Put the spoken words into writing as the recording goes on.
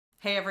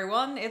Hey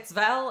everyone, it's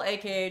Val,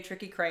 aka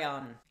Tricky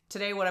Crayon.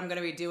 Today what I'm going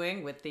to be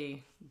doing with the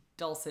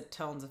dulcet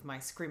tones of my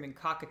screaming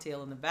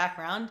cockatiel in the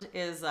background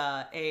is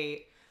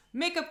a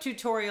makeup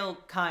tutorial,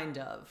 kind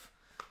of.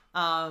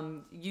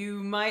 You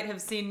might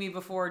have seen me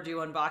before do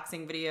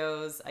unboxing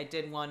videos. I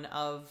did one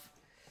of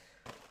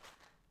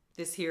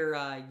this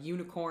here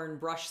unicorn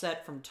brush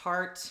set from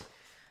Tarte.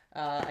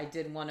 I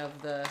did one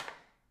of the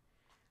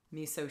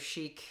Miso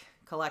Chic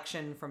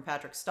collection from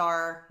Patrick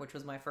Starr, which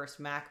was my first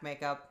MAC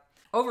makeup.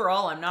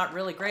 Overall, I'm not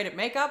really great at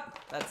makeup.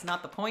 That's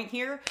not the point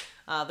here.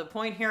 The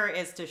point here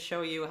is to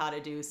show you how to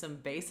do some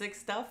basic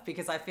stuff,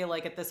 because I feel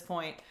like at this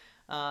point,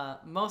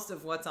 most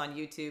of what's on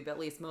YouTube, at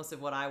least most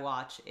of what I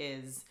watch,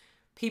 is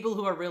people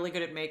who are really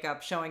good at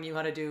makeup showing you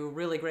how to do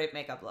really great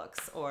makeup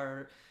looks.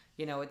 Or,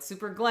 you know, it's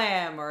super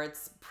glam, or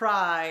it's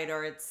pride,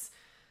 or it's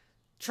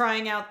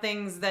trying out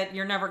things that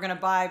you're never gonna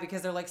buy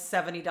because they're like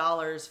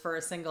 $70 for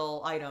a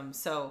single item.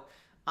 So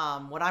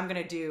what I'm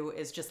gonna do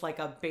is just like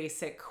a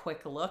basic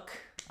quick look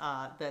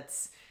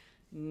that's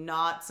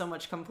not so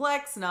much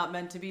complex, not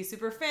meant to be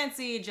super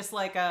fancy, just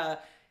like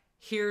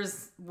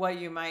here's what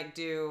you might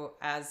do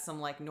as some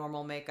like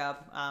normal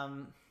makeup.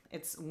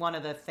 It's one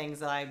of the things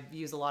that I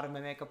use a lot of my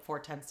makeup for,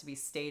 tends to be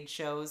stage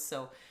shows.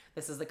 So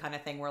this is the kind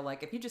of thing where,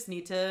 like, if you just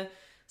need to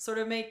sort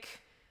of make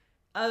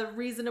a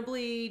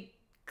reasonably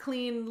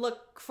clean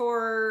look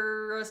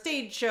for a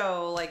stage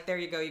show, like, there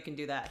you go, you can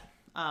do that.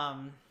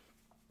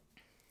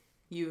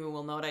 You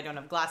will note I don't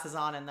have glasses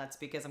on, and that's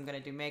because I'm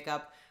gonna do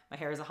makeup. My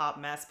hair is a hot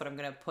mess, but I'm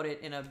gonna put it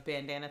in a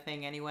bandana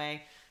thing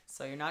anyway,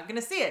 so you're not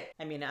gonna see it.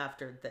 I mean,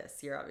 after this,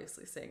 you're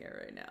obviously seeing it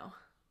right now.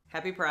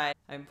 Happy Pride.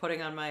 I'm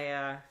putting on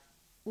my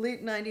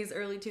late 90s,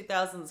 early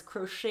 2000s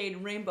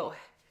crocheted rainbow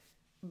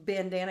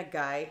bandana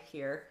guy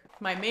here.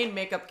 My main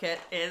makeup kit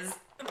is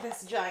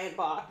this giant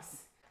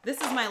box.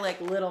 This is my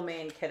like little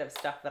main kit of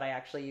stuff that I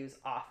actually use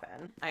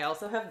often. I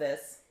also have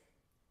this,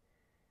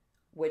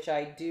 which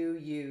I do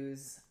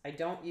use. I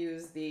don't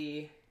use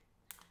the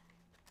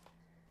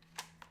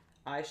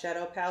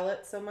eyeshadow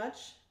palette so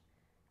much.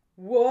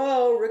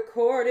 Whoa,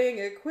 recording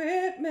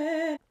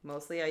equipment.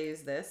 Mostly I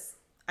use this.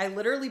 I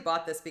literally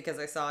bought this because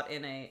I saw it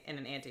in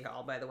an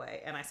anti-haul, by the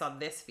way, and I saw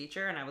this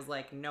feature and I was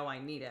like, no, I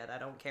need it. I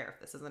don't care if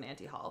this is an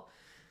anti-haul.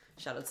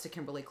 Shoutouts to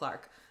Kimberly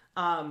Clark.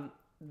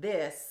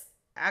 This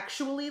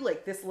actually,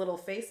 like this little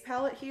face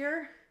palette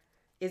here,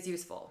 is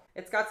useful.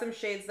 It's got some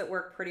shades that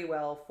work pretty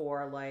well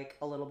for like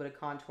a little bit of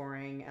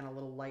contouring and a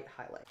little light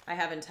highlight. I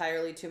have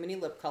entirely too many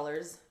lip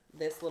colors.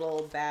 This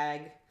little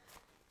bag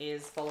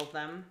is full of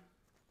them.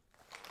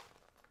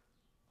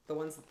 The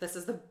ones, this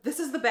is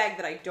the bag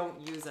that I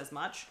don't use as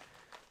much.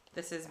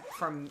 This is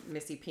from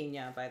Missy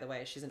Pina, by the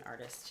way. She's an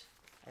artist.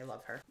 I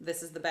love her.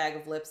 This is the bag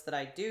of lips that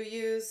I do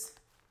use.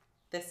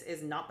 This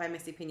is not by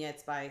Missy Pina,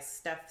 it's by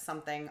Steph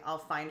something. I'll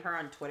find her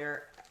on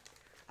Twitter.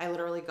 I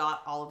literally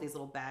got all of these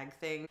little bag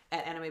things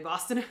at Anime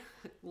Boston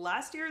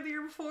last year or the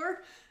year before,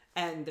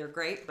 and they're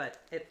great,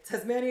 but it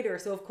says man-eater,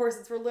 so of course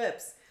it's for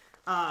lips.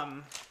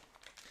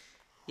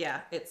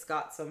 Yeah, it's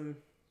got some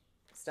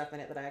stuff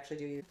in it that I actually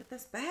do use. But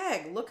this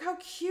bag, look how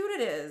cute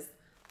it is.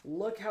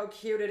 Look how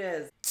cute it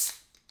is.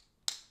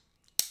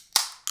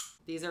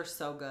 These are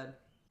so good.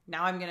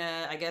 Now I'm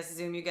gonna, I guess,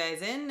 zoom you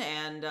guys in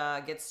and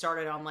get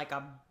started on like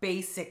a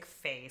basic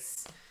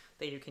face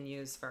that you can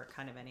use for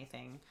kind of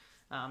anything.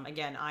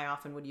 Again, I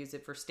often would use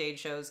it for stage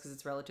shows because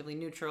it's relatively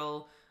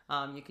neutral.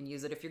 You can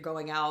use it if you're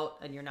going out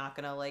and you're not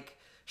gonna like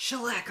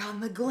shellac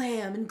on the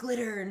glam and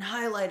glitter and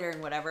highlighter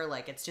and whatever.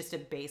 Like, it's just a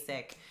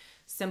basic,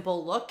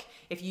 simple look.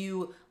 If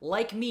you,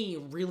 like me,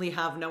 really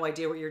have no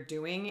idea what you're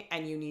doing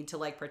and you need to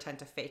like pretend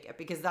to fake it,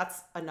 because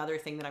that's another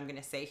thing that I'm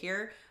gonna say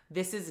here.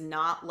 This is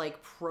not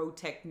like pro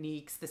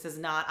techniques. This is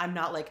not, I'm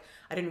not like,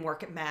 I didn't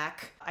work at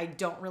MAC. I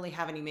don't really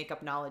have any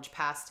makeup knowledge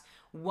past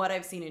what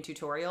I've seen in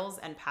tutorials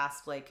and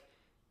past like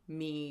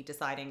me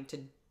deciding to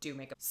do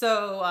makeup.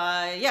 So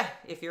yeah,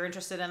 if you're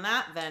interested in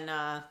that, then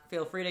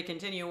feel free to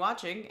continue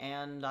watching,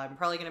 and I'm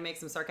probably gonna make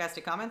some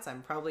sarcastic comments.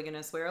 I'm probably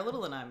gonna swear a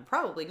little, and I'm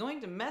probably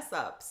going to mess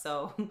up.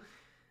 So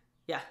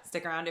yeah,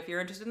 stick around if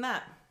you're interested in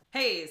that.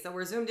 Hey, so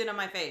we're zoomed in on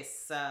my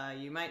face.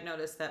 You might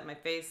notice that my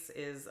face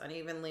is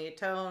unevenly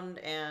toned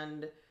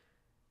and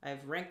I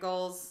have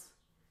wrinkles.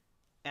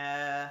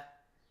 That's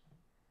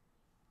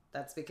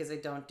because I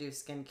don't do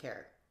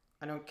skincare.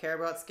 I don't care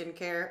about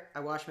skincare.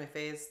 I wash my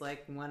face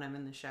like when I'm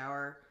in the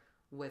shower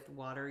with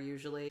water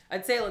usually.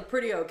 I'd say I look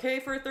pretty okay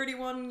for a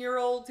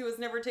 31-year-old who has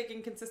never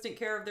taken consistent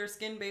care of their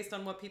skin based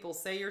on what people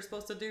say you're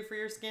supposed to do for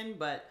your skin,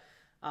 but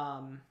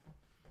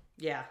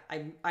yeah,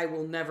 I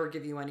will never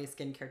give you any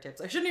skincare tips.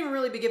 I shouldn't even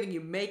really be giving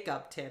you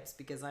makeup tips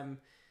because I'm,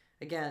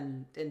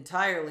 again,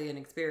 entirely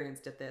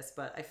inexperienced at this,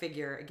 but I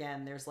figure,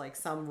 again, there's like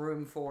some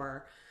room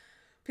for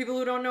people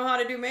who don't know how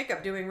to do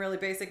makeup doing really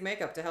basic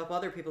makeup to help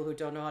other people who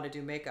don't know how to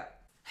do makeup.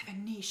 I have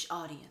a niche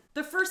audience.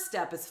 The first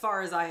step, as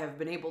far as I have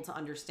been able to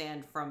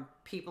understand from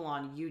people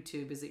on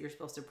YouTube, is that you're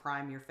supposed to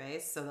prime your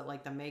face so that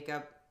like the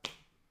makeup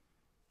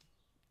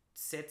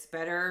sits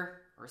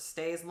better or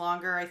stays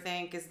longer, I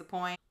think is the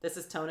point. This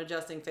is Tone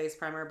Adjusting Face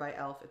Primer by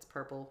e.l.f. It's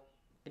purple.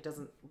 It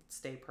doesn't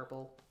stay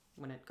purple.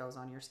 when it goes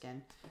on your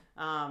skin.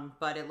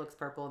 But it looks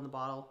purple in the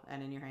bottle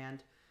and in your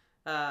hand.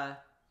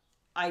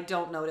 I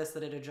don't notice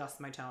that it adjusts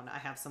my tone. I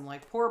have some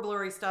like pore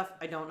blurry stuff.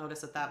 I don't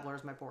notice that that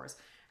blurs my pores.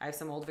 I have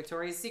some old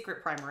Victoria's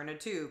Secret primer in a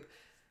tube.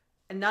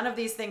 And none of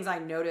these things I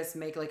notice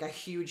make like a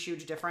huge,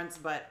 huge difference.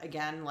 But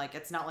again, like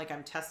it's not like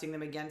I'm testing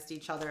them against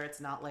each other.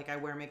 It's not like I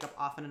wear makeup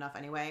often enough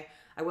anyway.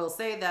 I will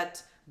say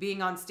that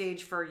being on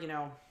stage for,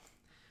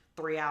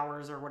 3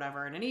 hours or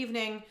whatever in an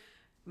evening,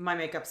 my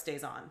makeup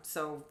stays on.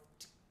 So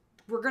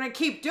we're going to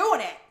keep doing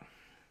it.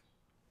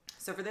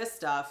 So for this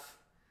stuff,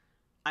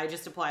 I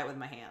just apply it with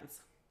my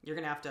hands. You're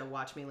going to have to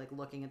watch me like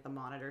looking at the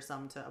monitor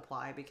some to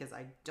apply because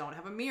I don't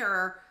have a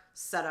mirror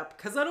set up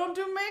because I don't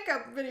do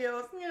makeup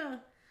videos. Yeah.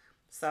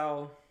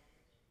 So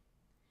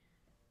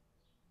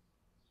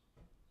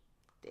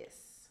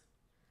this.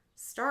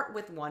 Start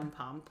with one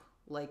pump.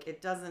 Like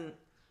it doesn't,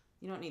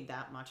 you don't need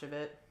that much of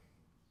it.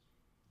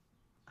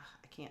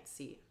 I can't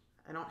see.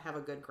 I don't have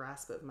a good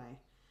grasp of my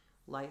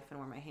life and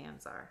where my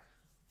hands are.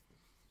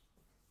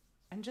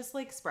 And just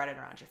like spread it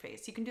around your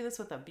face. You can do this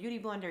with a beauty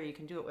blender. You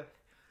can do it with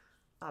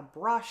a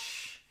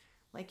brush.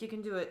 Like you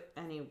can do it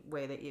any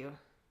way that you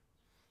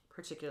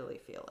particularly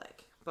feel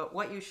like. But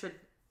what you should,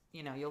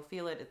 you'll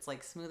feel it. It's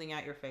like smoothing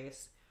out your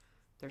face.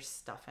 There's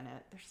stuff in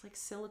it. There's like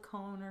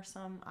silicone or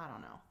some, I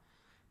don't know.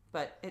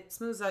 But it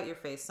smooths out your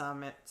face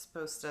some. It's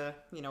supposed to,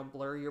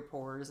 blur your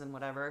pores and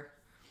whatever.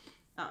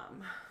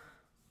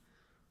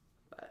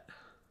 But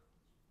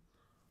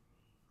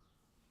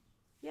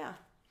yeah.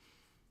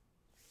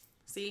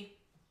 See?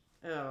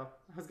 Oh,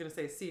 I was going to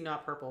say see,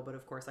 not purple, but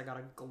of course I got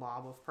a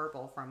glob of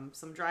purple from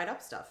some dried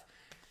up stuff.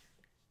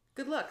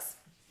 Good looks.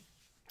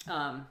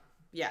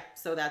 Yeah,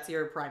 so that's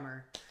your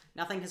primer.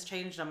 Nothing has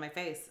changed on my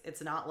face.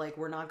 It's not like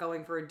we're not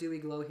going for a dewy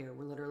glow here.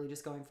 We're literally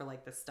just going for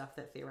like the stuff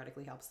that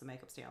theoretically helps the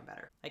makeup stay on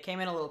better. I came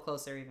in a little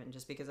closer even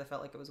just because I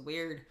felt like it was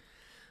weird.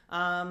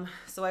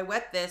 So I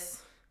wet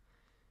this,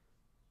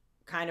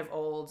 kind of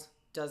old,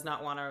 does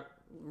not want to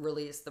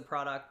release the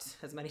product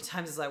as many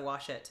times as I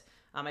wash it.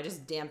 I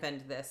just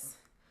dampened this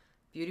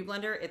beauty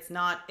blender. It's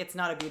not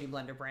a beauty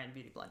blender brand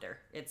beauty blender.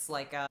 It's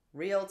like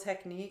Real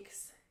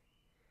Techniques.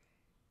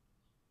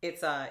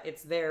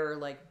 It's their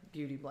like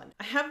beauty blend.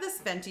 I have this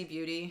Fenty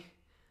Beauty.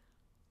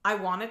 I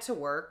want it to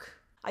work.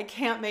 I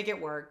can't make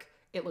it work.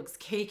 It looks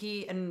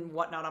cakey and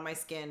whatnot on my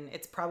skin.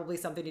 It's probably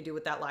something to do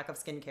with that lack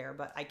of skincare,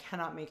 but I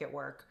cannot make it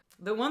work.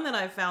 The one that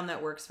I've found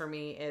that works for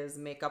me is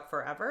Makeup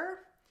Forever.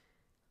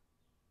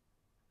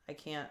 I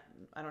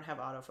don't have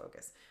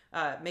autofocus.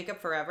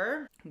 Makeup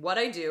Forever. What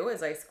I do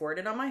is I squirt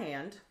it on my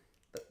hand,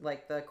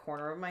 like the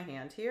corner of my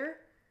hand here.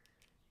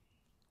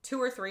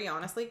 2 or 3,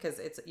 honestly, because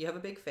you have a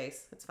big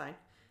face. It's fine.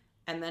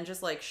 And then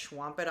just like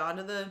swamp it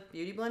onto the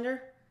beauty blender,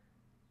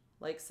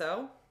 like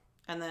so.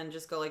 And then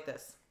just go like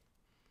this.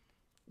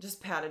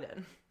 Just pat it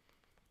in.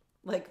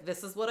 Like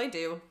this is what I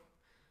do.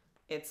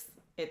 It's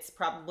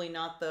probably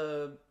not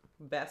the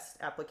best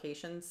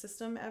application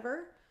system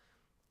ever.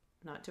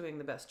 Not doing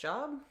the best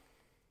job.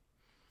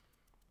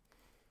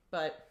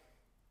 But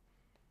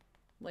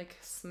like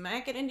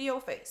smack it into your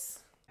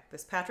face.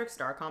 This Patrick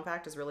Star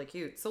Compact is really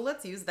cute. So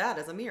let's use that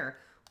as a mirror.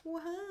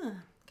 Wow.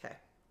 Okay.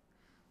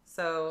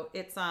 So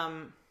it's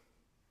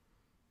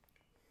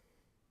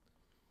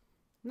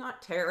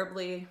not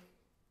terribly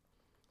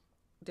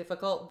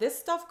difficult. This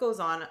stuff goes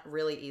on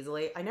really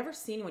easily. I never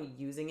see anyone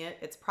using it.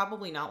 It's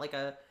probably not like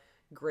a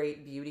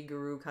great beauty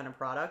guru kind of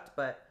product,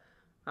 but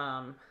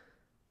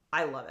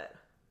I love it.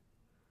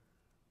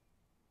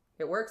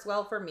 It works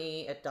well for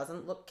me. It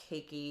doesn't look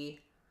cakey.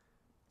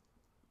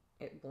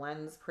 It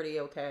blends pretty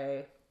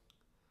okay.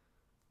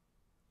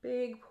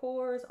 Big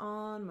pores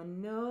on my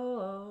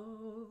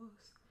nose.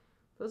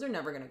 Those are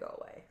never going to go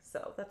away,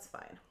 so that's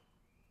fine.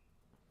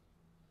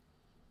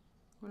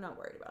 We're not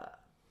worried about it.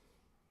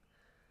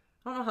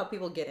 I don't know how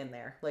people get in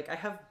there. Like, I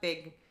have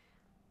big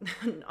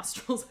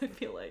nostrils, I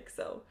feel like,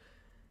 so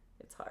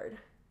it's hard.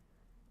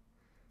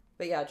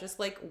 But yeah, just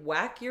like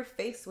whack your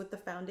face with the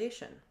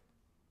foundation.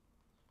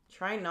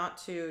 Try not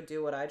to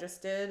do what I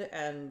just did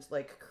and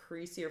like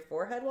crease your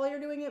forehead while you're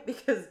doing it,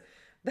 because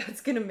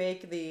that's going to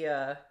make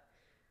the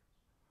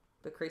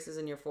creases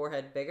in your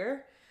forehead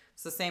bigger.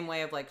 It's the same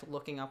way of like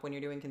looking up when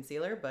you're doing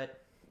concealer,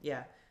 but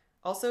yeah.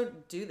 Also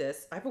do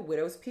this. I have a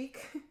widow's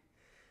peak.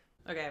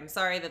 Okay, I'm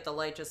sorry that the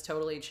light just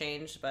totally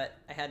changed, but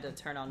I had to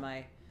turn on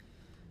my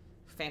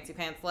fancy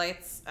pants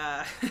lights.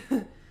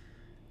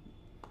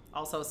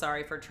 Also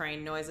sorry for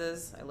train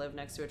noises. I live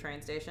next to a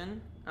train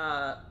station.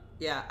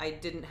 Yeah, I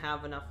didn't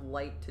have enough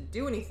light to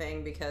do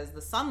anything because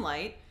the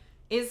sunlight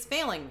is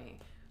failing me.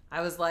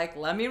 I was like,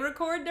 let me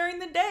record during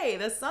the day.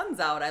 The sun's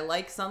out. I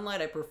like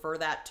sunlight. I prefer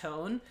that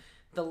tone.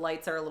 The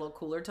lights are a little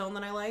cooler tone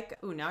than I like.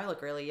 Ooh, now I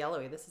look really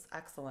yellowy. This is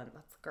excellent.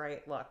 That's a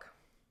great look.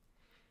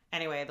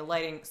 Anyway, the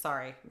lighting,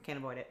 sorry, I can't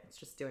avoid it. It's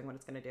just doing what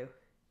it's gonna do.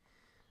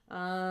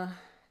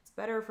 It's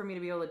better for me to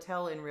be able to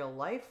tell in real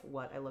life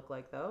what I look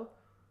like though.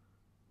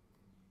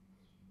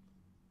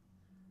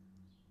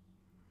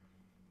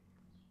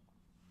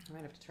 I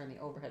might have to turn the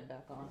overhead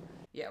back on.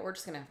 Yeah, we're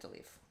just gonna have to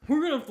leave.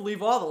 We're gonna have to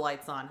leave all the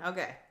lights on.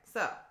 Okay,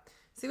 so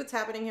See what's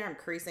happening here? I'm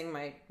creasing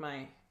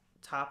my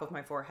top of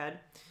my forehead.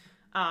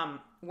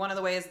 One of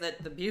the ways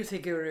that the beauty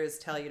gurus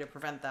tell you to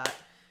prevent that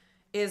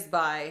is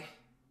by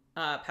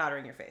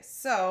powdering your face.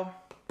 So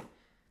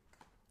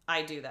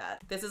I do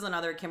that. This is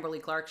another Kimberly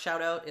Clark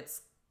shout out.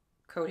 It's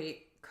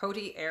Coty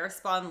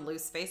Airspun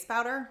Loose Face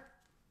Powder.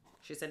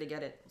 She said to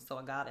get it, so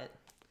I got it.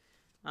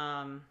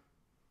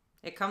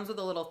 It comes with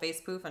a little face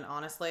poof, and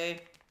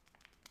honestly,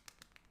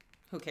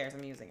 who cares?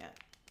 I'm using it.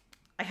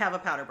 I have a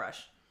powder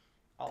brush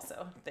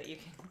also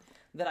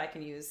that I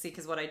can use. See,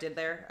 because what I did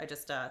there, I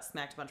just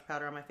smacked a bunch of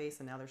powder on my face,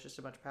 and now there's just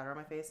a bunch of powder on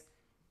my face.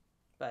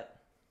 But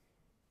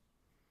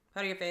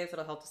powder your face,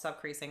 it'll help to stop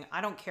creasing.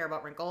 I don't care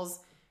about wrinkles,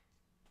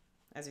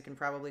 as you can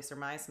probably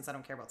surmise, since I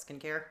don't care about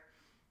skincare.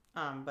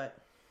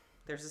 But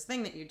there's this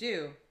thing that you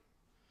do.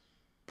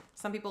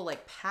 Some people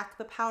like pack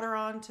the powder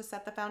on to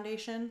set the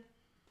foundation.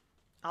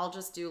 I'll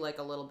just do like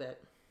a little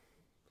bit.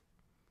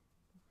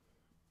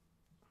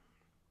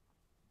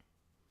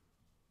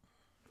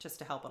 Just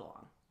to help it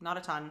along. Not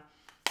a ton.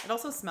 It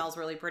also smells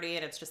really pretty,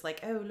 and it's just like,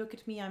 oh, look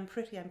at me, I'm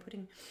pretty. I'm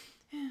putting,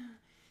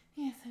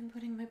 yes, I'm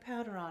putting my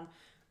powder on.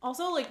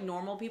 Also, like,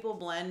 normal people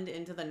blend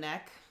into the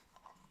neck.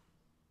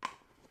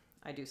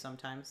 I do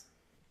sometimes,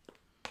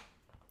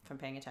 if I'm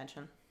paying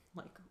attention.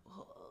 Like,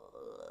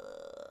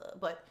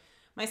 but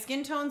my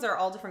skin tones are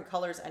all different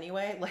colors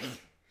anyway.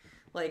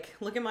 Like,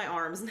 look at my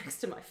arms next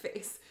to my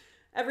face.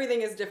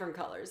 Everything is different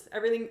colors.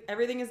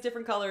 Everything is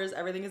different colors.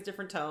 Everything is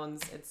different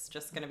tones. It's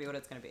just gonna be what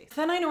it's gonna be.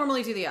 Then I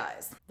normally do the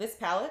eyes. This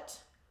palette,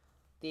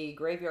 the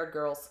Graveyard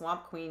Girl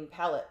Swamp Queen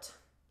palette,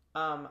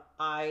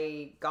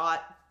 I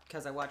got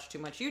because I watched too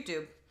much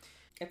YouTube.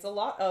 It's a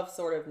lot of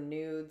sort of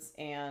nudes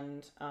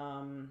and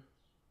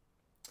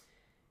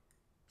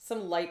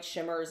some light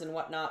shimmers and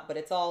whatnot, but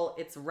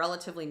it's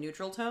relatively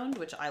neutral toned,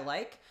 which I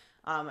like.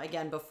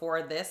 Again,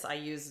 before this, I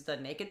used the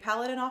Naked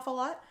palette an awful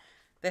lot.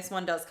 This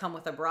one does come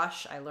with a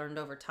brush. I learned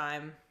over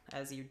time,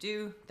 as you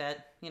do,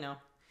 that, you know,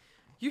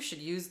 you should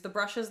use the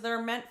brushes that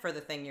are meant for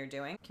the thing you're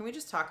doing. Can we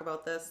just talk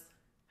about this?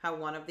 How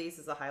one of these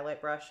is a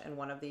highlight brush and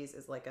one of these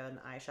is like an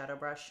eyeshadow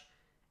brush,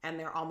 and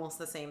they're almost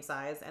the same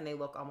size and they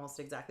look almost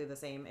exactly the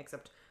same,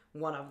 except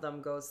one of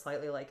them goes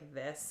slightly like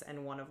this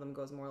and one of them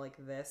goes more like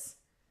this.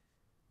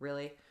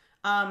 Really?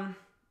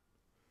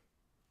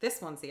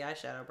 This one's the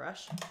eyeshadow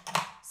brush.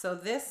 So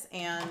this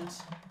and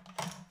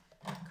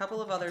a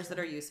couple of others that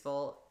are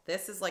useful.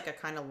 This is like a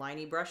kind of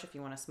liney brush if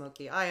you want to smoke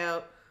the eye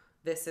out.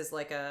 This is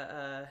like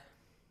a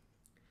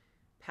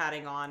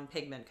patting on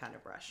pigment kind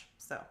of brush.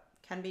 So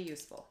can be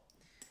useful.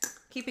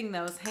 Keeping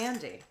those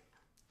handy.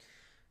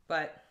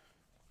 But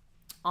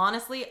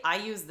honestly, I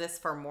use this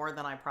for more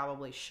than I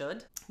probably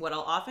should. What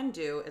I'll often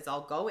do is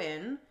I'll go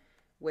in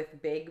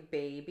with Big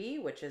Baby,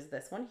 which is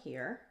this one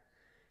here.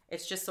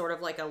 It's just sort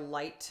of like a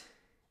light,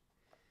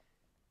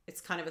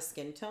 it's kind of a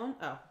skin tone.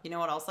 Oh, you know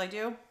what else I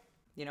do?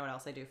 You know what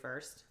else I do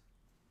first?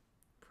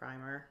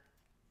 Primer.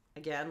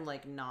 Again,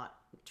 like not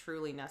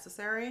truly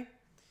necessary.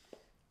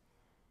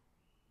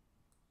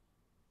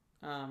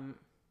 And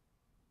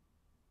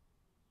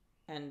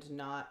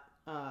not,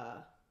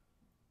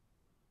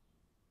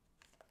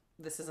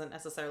 this isn't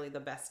necessarily the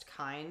best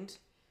kind.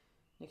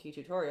 Nikki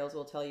Tutorials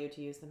will tell you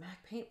to use the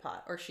MAC paint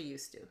pot, or she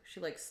used to. She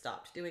like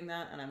stopped doing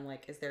that, and I'm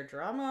like, is there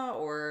drama,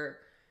 or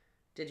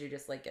did you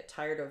just like get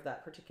tired of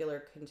that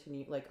particular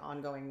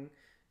ongoing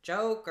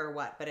joke or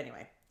what? But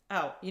anyway.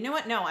 Oh, you know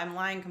what? No, I'm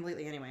lying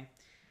completely anyway.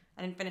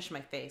 I didn't finish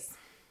my face.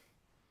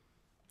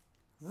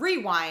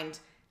 Rewind.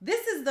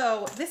 This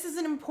is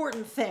an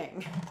important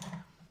thing.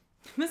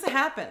 This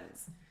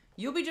happens.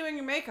 You'll be doing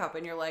your makeup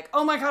and you're like,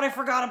 oh my God, I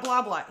forgot a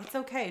blah blah. It's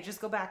okay. Just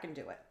go back and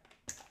do it.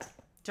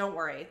 Don't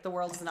worry. The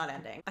world is not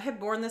ending. I had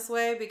Born This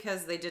Way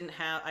because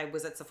I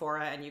was at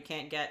Sephora and you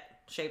can't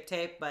get Shape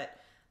Tape, but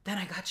then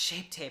I got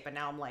Shape Tape and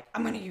now I'm like,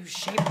 I'm going to use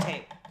Shape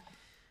Tape.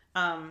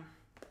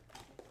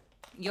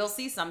 You'll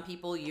see some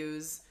people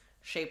use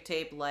Shape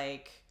Tape,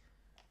 like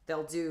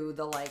they'll do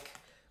the like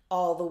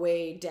all the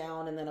way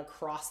down and then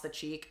across the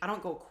cheek. I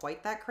don't go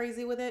quite that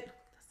crazy with it.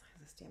 The size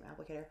of this damn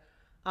applicator.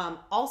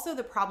 Also,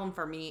 the problem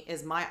for me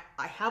is I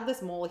have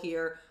this mole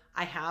here.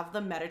 I have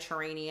the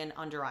Mediterranean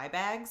under eye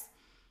bags.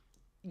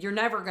 You're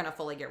never going to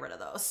fully get rid of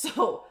those.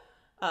 So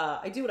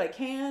I do what I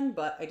can,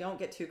 but I don't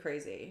get too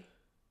crazy.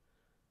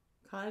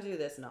 Kind of do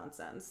this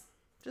nonsense.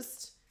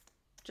 Just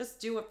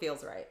do what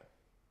feels right.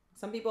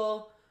 Some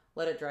people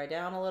let it dry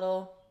down a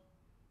little.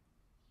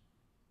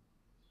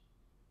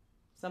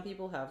 Some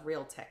people have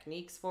real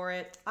techniques for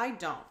it. I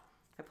don't.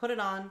 I put it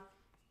on.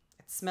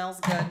 It smells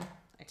good.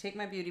 I take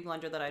my beauty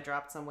blender that I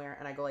dropped somewhere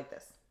and I go like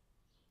this.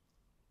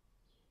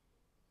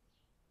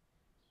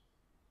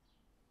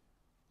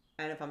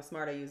 And if I'm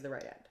smart, I use the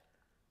right end.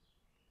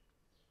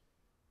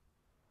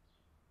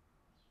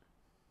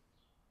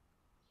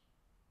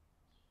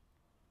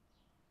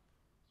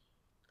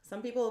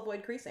 Some people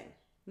avoid creasing.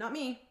 Not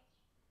me.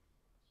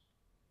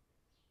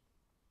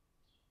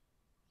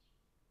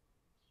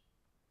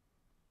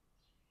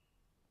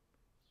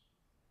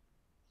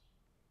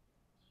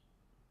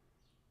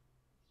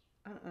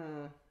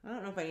 I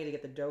don't know if I need to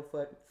get the doe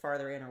foot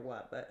farther in or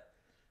what, but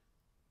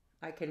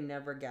I can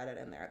never get it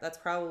in there. That's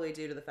probably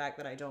due to the fact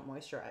that I don't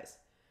moisturize.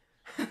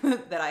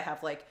 That I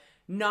have like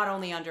not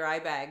only under eye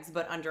bags,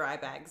 but under eye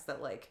bags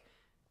that like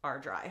are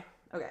dry.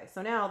 Okay,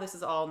 so now this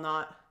is all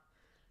not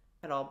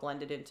at all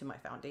blended into my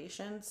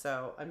foundation.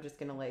 So I'm just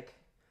gonna like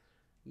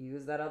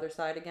use that other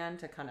side again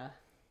to kind of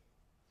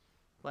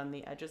blend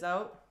the edges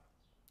out.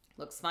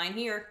 Looks fine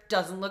here.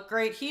 Doesn't look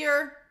great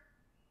here.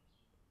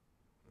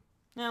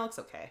 No, it looks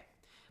okay.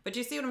 But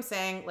you see what I'm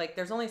saying? Like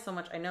there's only so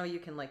much, I know you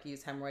can like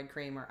use hemorrhoid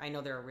cream, or I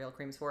know there are real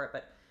creams for it,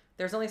 but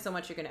there's only so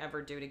much you can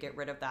ever do to get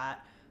rid of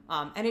that.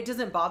 And it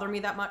doesn't bother me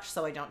that much,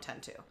 so I don't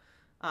tend to.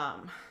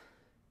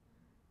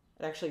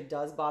 It actually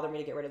does bother me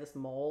to get rid of this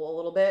mole a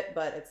little bit,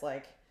 but it's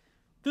like,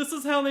 this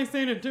is how they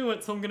say to do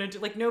it, so I'm gonna do,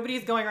 like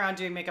nobody's going around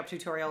doing makeup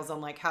tutorials on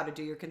like how to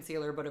do your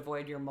concealer but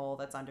avoid your mole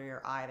that's under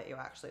your eye that you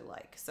actually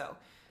like. So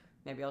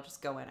maybe I'll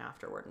just go in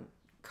afterward and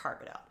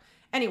carve it out.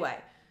 Anyway,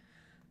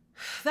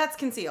 that's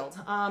concealed.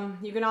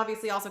 You can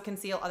obviously also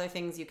conceal other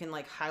things. You can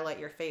like highlight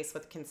your face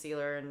with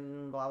concealer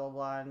and blah, blah,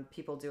 blah, and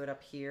people do it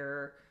up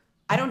here.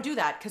 I don't do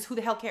that because who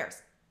the hell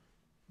cares?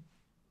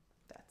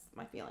 That's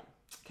my feeling.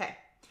 Okay,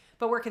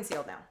 but we're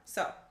concealed now.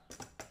 So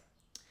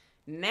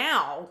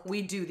now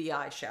we do the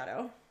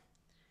eyeshadow.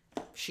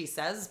 She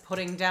says,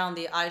 putting down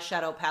the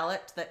eyeshadow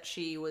palette that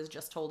she was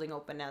just holding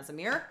open as a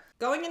mirror.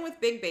 Going in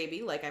with Big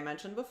Baby, like I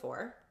mentioned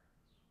before.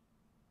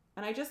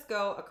 And I just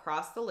go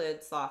across the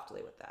lid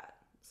softly with that.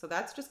 So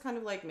that's just kind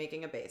of like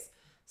making a base.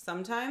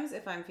 Sometimes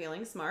if I'm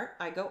feeling smart,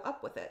 I go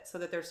up with it so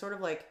that there's sort of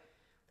like,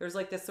 there's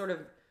like this sort of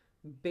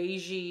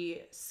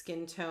beigey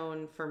skin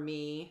tone for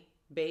me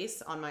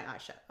base on my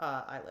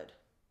eyelid.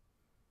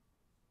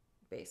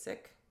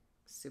 Basic,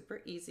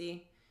 super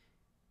easy.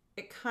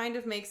 It kind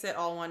of makes it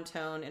all one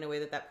tone in a way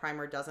that that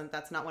primer doesn't.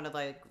 That's not one of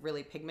like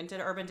really pigmented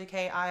Urban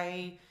Decay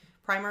eye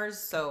primers.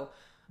 So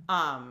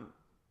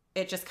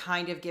it just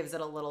kind of gives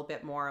it a little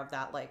bit more of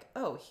that like,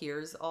 oh,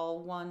 here's all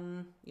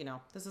one, you know,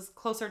 this is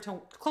closer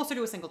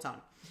to a single tone.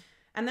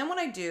 And then what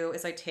I do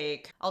is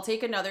I'll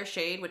take another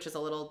shade, which is a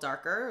little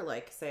darker,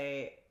 like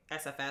say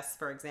SFS,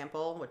 for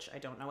example, which I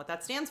don't know what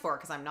that stands for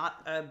because I'm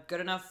not a good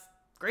enough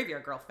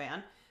Graveyard Girl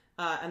fan.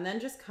 And then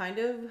just kind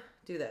of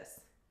do this.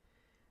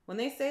 When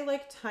they say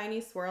like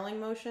tiny swirling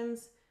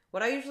motions,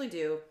 what I usually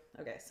do,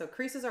 okay, so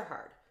creases are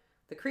hard.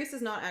 The crease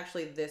is not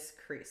actually this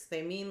crease.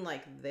 They mean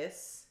like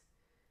this,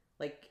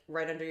 like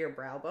right under your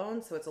brow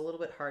bone. So it's a little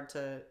bit hard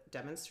to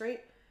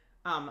demonstrate.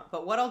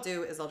 But what I'll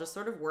do is I'll just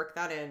sort of work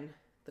that in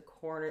the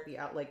corner,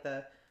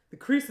 the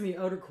crease in the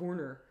outer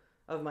corner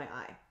of my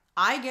eye.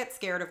 I get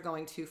scared of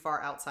going too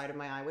far outside of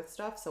my eye with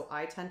stuff. So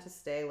I tend to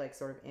stay like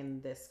sort of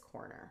in this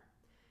corner.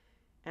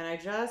 And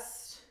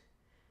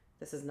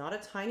this is not a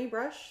tiny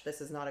brush. This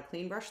is not a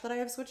clean brush that I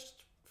have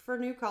switched for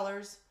new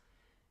colors.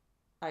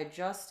 I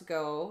just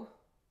go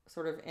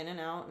sort of in and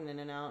out and in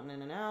and out and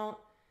in and out,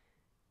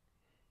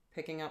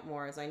 picking up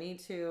more as I need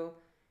to.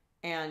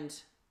 And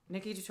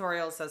Nikki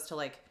Tutorials says to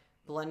like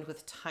blend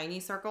with tiny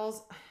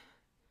circles.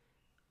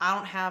 I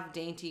don't have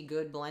dainty,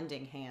 good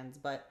blending hands,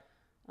 but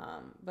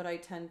I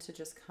tend to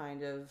just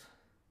kind of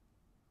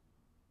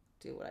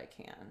do what I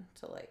can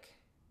to like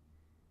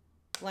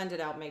blend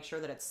it out, make sure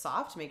that it's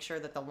soft, make sure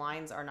that the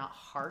lines are not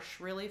harsh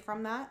really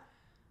from that.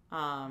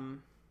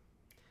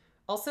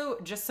 Also,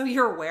 just so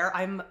you're aware,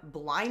 I'm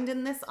blind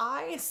in this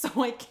eye,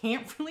 so I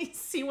can't really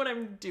see what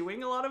I'm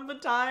doing a lot of the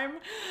time.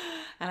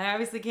 And I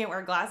obviously can't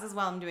wear glasses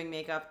while I'm doing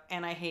makeup,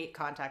 and I hate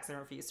contacts and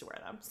refuse to wear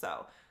them.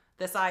 So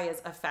this eye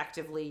is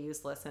effectively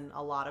useless in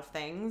a lot of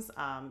things.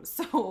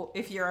 So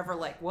if you're ever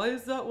like, why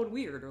is that one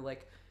weird? Or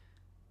like,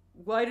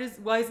 why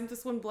isn't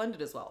this one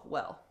blended as well?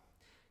 Well,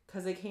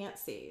 because I can't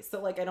see.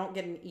 So like I don't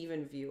get an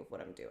even view of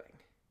what I'm doing.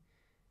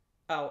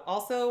 Oh,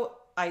 also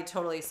I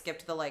totally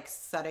skipped the like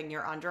setting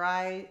your under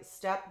eye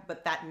step,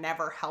 but that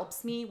never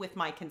helps me with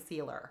my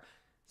concealer.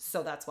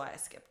 So that's why I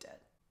skipped it.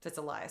 That's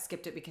a lie. I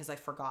skipped it because I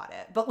forgot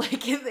it, but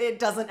like it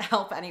doesn't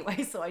help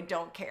anyway, so I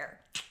don't care.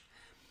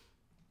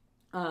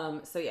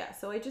 So yeah,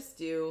 so I just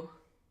do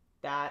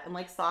that and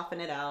like soften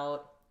it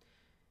out.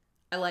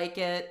 I like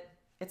it.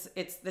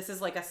 This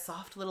is like a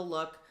soft little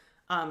look.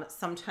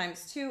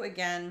 Sometimes too,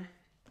 again,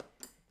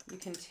 you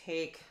can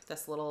take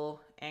this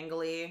little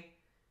angly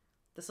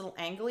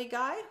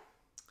guy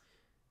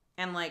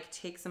and like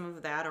take some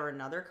of that or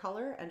another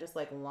color and just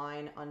like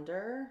line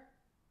under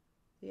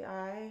the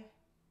eye,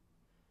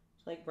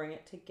 like bring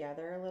it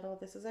together a little.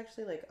 This is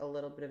actually like a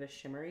little bit of a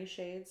shimmery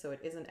shade, so it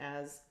isn't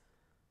as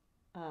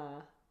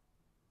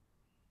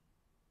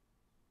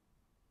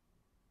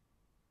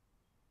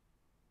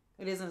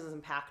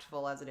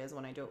impactful as it is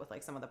when I do it with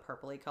like some of the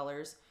purpley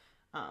colors.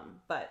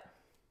 But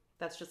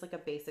that's just like a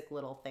basic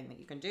little thing that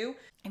you can do.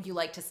 If you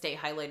like to stay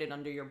highlighted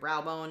under your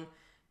brow bone,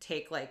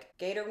 take like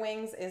Gator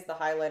Wings is the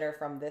highlighter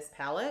from this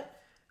palette.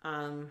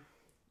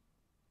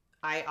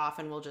 I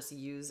often will just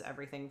use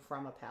everything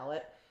from a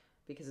palette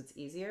because it's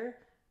easier.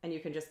 And you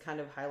can just kind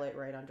of highlight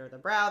right under the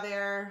brow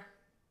there.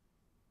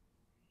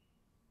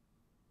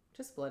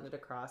 Just blend it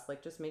across,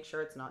 like just make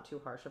sure it's not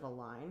too harsh of a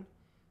line.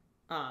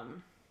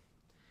 And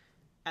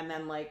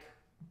then like,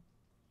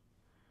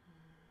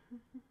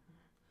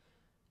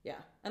 Yeah.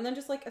 And then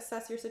just like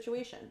assess your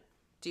situation.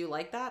 Do you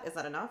like that? Is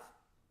that enough?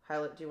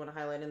 Highlight. Do you want to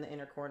highlight in the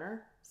inner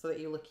corner so that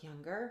you look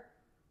younger?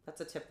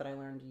 That's a tip that I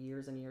learned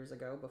years and years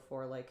ago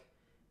before like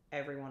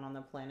everyone on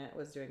the planet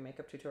was doing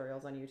makeup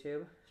tutorials on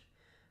YouTube.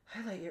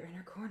 Highlight your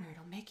inner corner.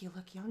 It'll make you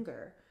look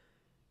younger.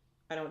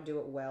 I don't do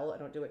it well. I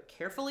don't do it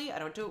carefully. I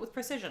don't do it with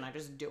precision. I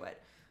just do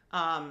it.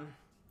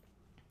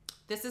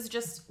 This is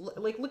just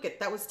like, look at,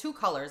 that was 2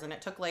 colors and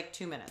it took like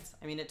 2 minutes.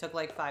 I mean, it took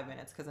like 5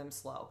 minutes because I'm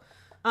slow.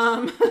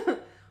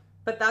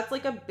 But that's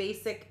like a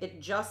basic,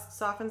 it just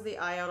softens the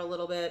eye out a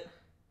little bit.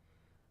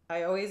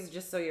 I always,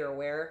 just so you're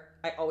aware,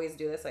 I always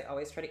do this. I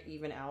always try to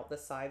even out the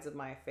sides of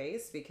my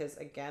face because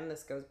again,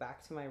 this goes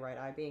back to my right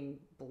eye being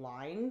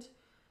blind.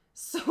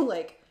 So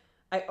like,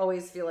 I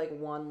always feel like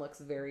one looks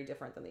very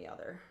different than the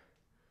other.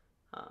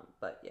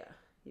 But yeah,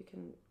 you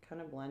can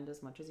kind of blend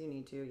as much as you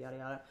need to, yada,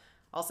 yada.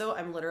 Also,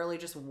 I'm literally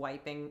just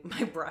wiping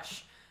my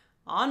brush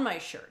on my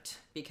shirt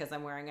because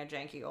I'm wearing a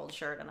janky old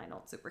shirt and I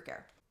don't super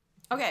care.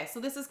 Okay, so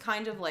this is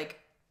kind of like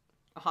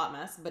a hot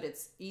mess, but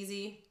it's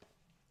easy.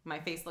 My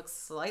face looks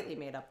slightly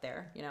made up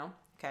there, you know?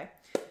 Okay.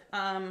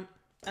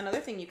 Another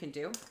thing you can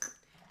do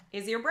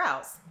is your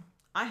brows.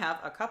 I have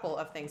a couple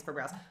of things for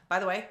brows. By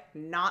the way,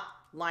 not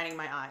lining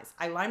my eyes.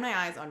 I line my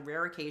eyes on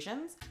rare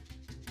occasions.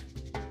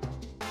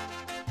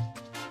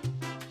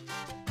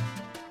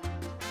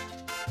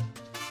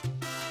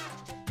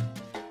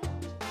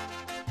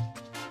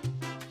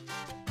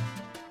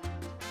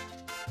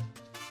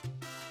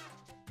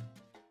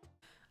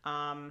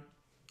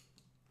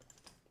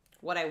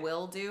 What I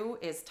will do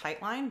is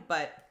tightline,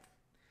 but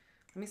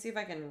let me see if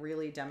I can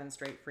really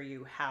demonstrate for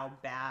you how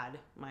bad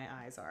my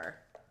eyes are.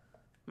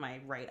 My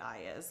right eye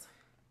is.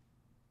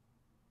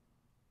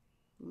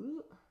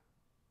 Ooh.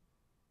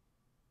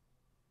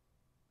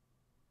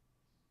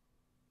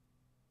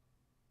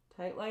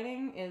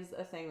 Tightlining is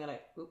a thing that I,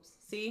 oops,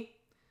 see?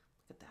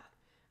 Look at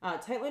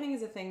that. Tightlining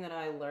is a thing that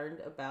I learned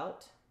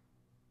about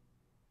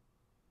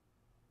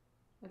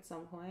at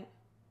some point.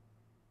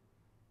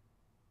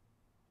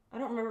 I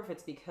don't remember if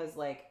it's because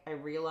like I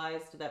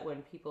realized that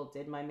when people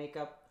did my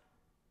makeup,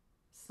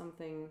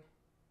 something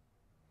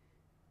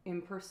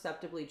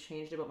imperceptibly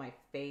changed about my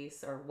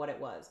face or what it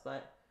was,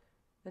 but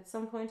at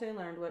some point I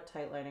learned what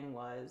tightlining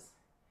was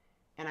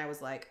and I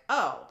was like,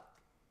 oh,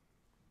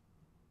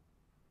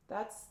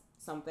 that's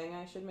something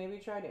I should maybe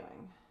try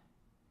doing.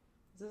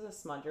 This is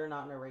a smudger,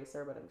 not an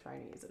eraser, but I'm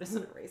trying to use it as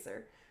an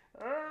eraser.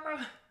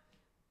 I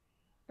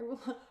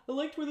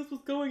liked where this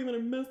was going and then I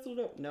messed it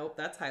up. Nope,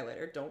 that's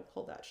highlighter. Don't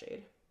pull that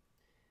shade.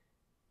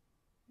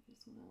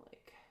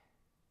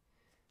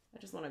 I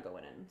just want to go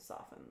in and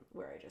soften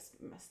where I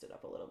just messed it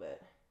up a little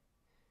bit.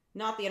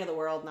 Not the end of the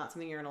world, not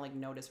something you're going to like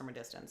notice from a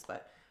distance,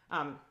 but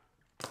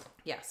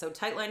yeah, so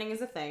tightlining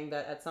is a thing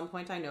that at some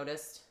point I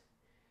noticed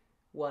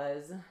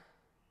was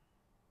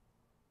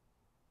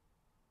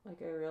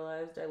like I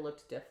realized I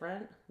looked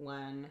different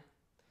when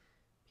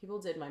people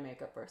did my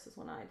makeup versus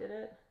when I did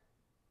it.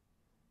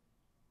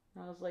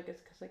 I was like, it's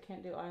because I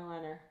can't do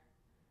eyeliner.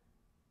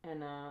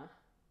 And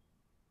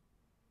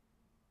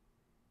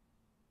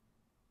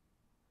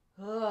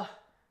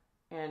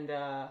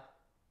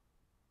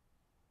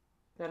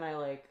then I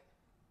like,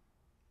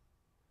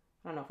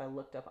 I don't know if I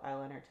looked up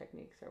eyeliner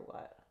techniques or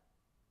what.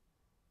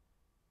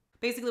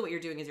 Basically what you're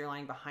doing is you're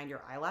lining behind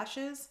your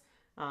eyelashes.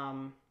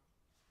 One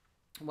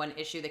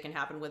issue that can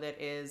happen with it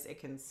is it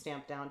can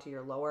stamp down to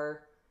your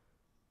lower,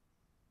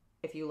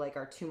 if you like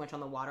are too much on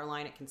the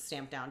waterline, it can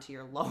stamp down to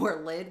your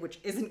lower lid, which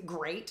isn't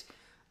great.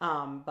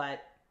 But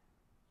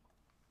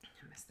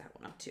I messed that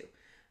one up too.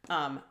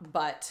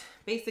 But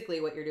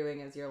basically what you're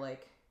doing is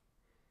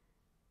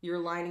you're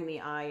lining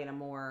the eye in a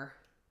more,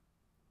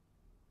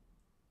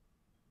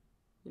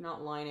 you're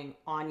not lining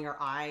on your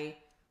eye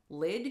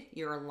lid,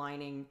 you're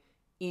lining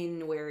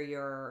in where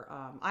your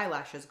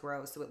eyelashes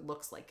grow. So it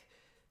looks like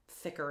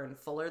thicker and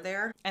fuller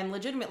there. And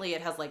legitimately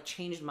it has like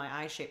changed my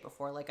eye shape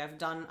before. Like I've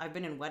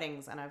been in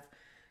weddings and I've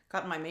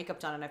gotten my makeup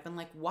done and I've been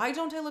like, why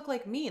don't I look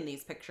like me in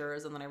these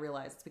pictures? And then I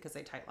realized it's because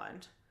they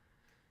tightlined,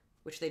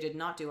 which they did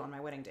not do on my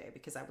wedding day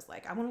because I was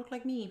like, I want to look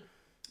like me.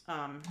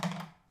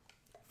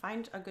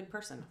 Find a good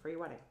person for your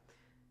wedding.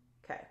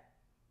 Okay.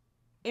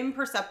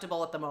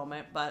 Imperceptible at the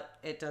moment, but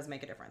it does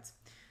make a difference.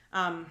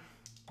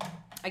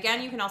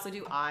 Again, you can also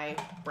do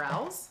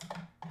eyebrows.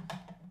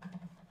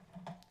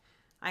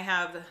 I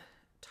have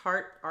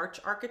Tarte Arch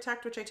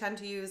Architect, which I tend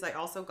to use. I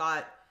also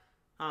got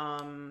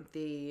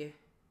the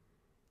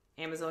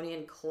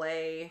Amazonian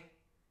Clay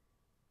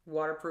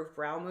waterproof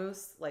brow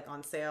mousse, like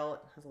on sale.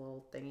 It has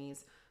little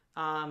thingies.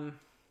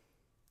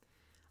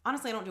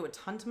 Honestly, I don't do a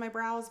ton to my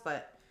brows,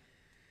 but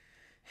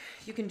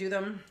you can do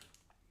them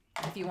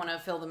if you want to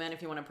fill them in,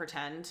 if you want to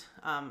pretend.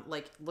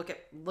 Like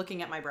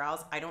looking at my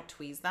brows, I don't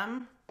tweeze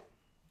them.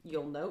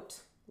 You'll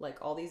note like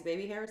all these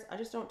baby hairs, I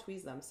just don't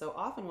tweeze them. So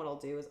often what I'll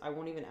do is I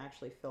won't even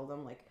actually fill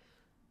them. Like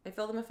I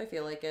fill them if I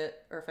feel like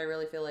it, or if I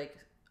really feel like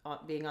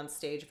being on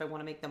stage, if I want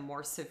to make them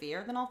more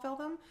severe, then I'll fill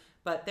them.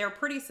 But they're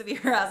pretty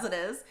severe as it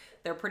is.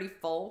 They're pretty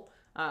full.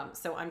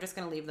 So I'm just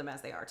going to leave them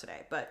as they are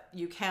today. But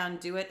you can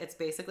do it. It's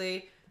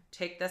basically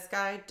take this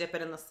guy, dip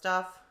it in the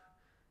stuff,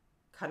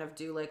 kind of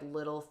do like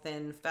little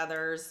thin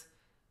feathers,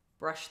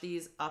 brush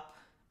these up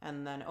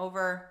and then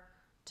over.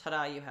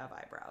 Ta-da, you have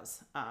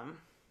eyebrows.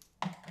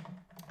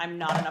 I'm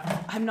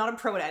not a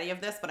pro at any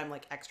of this, but I'm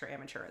like extra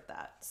amateur at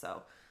that.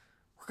 So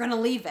we're gonna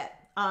leave it.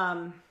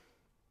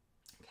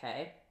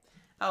 Okay.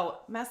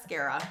 Oh,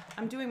 mascara.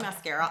 I'm doing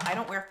mascara. I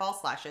don't wear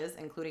false lashes,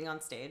 including on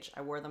stage.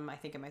 I wore them, I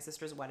think, at my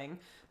sister's wedding,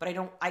 but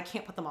I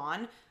can't put them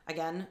on.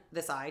 Again,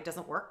 this eye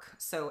doesn't work.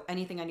 So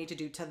anything I need to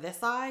do to this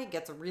eye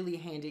gets really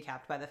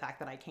handicapped by the fact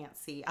that I can't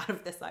see out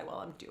of this eye while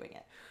I'm doing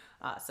it.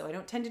 So I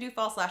don't tend to do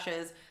false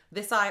lashes.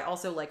 This eye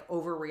also like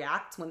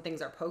overreacts when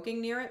things are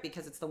poking near it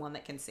because it's the one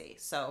that can see.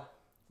 So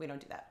we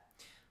don't do that.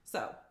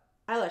 So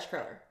eyelash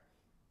curler.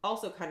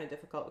 Also kind of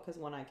difficult because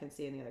one eye can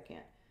see and the other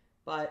can't.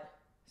 But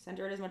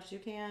center it as much as you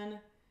can.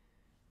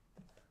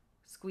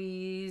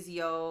 Squeeze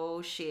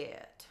yo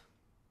shit.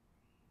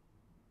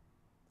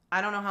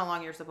 I don't know how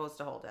long you're supposed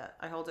to hold it.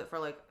 I hold it for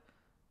like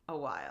a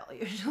while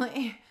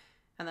usually.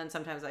 And then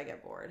sometimes I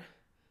get bored.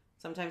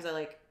 Sometimes I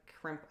like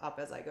crimp up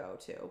as I go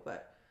too.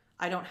 But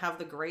I don't have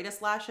the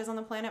greatest lashes on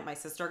the planet. My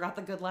sister got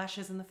the good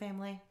lashes in the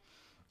family.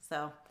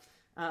 So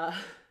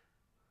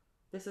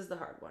this is the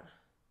hard one.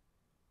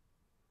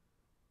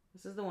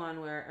 This is the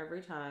one where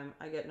every time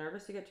I get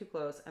nervous to get too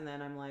close and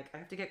then I'm like, I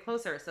have to get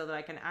closer so that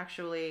I can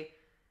actually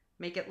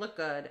make it look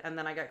good. And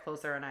then I get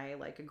closer and I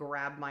like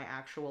grab my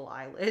actual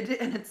eyelid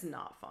and it's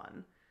not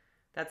fun.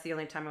 That's the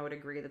only time I would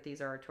agree that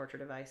these are a torture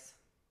device.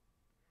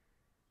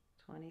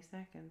 20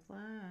 seconds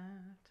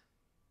left.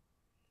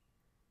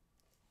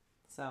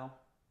 So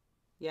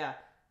yeah,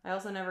 I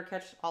also never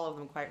catch all of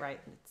them quite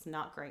right. It's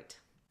not great.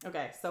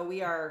 Okay, so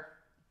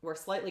we're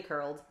slightly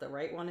curled. The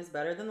right one is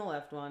better than the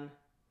left one.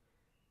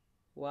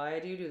 Why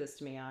do you do this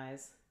to me,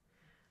 eyes?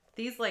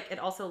 These like, it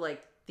also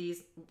like,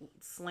 these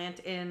slant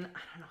in, I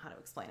don't know how to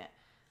explain it.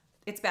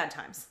 It's bad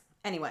times.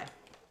 Anyway,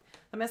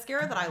 the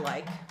mascara that I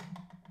like,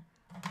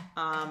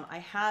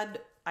 I have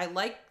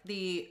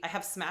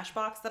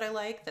Smashbox that I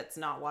like that's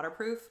not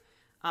waterproof.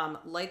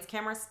 Lights,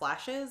 Camera,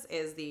 Splashes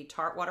is the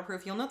Tarte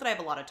waterproof. You'll note that I have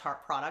a lot of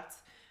Tarte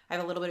products. I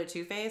have a little bit of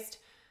Too Faced.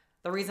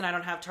 The reason I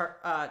don't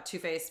have Too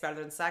Faced Better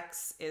Than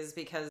Sex is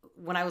because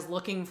when I was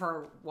looking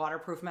for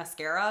waterproof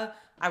mascara,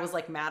 I was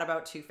like mad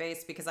about Too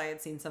Faced because I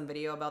had seen some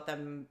video about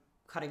them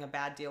cutting a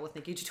bad deal with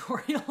Nikki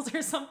Tutorials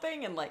or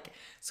something and like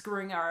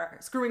screwing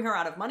her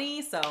out of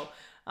money. So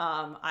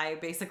I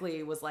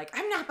basically was like,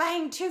 I'm not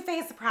buying Too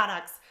Faced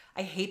products.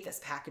 I hate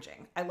this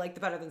packaging. I like the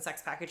Better Than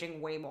Sex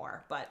packaging way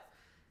more, but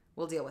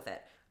we'll deal with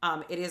it.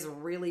 It is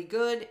really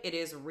good. It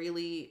is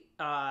really,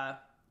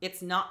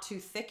 it's not too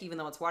thick even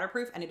though it's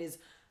waterproof, and it is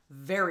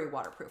very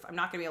waterproof. I'm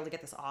not gonna be able to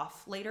get this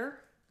off later.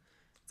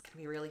 It's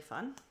gonna be really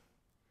fun.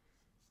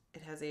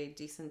 It has a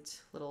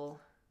decent little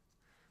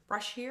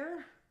brush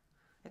here.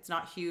 It's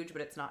not huge,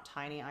 but it's not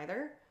tiny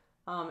either.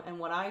 And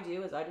what I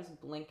do is I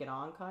just blink it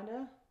on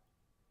kinda.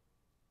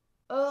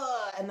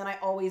 And then I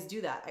always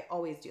do that.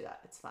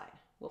 It's fine.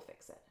 We'll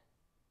fix it.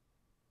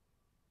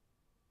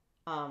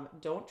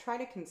 Don't try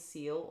to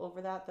conceal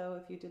over that though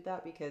if you did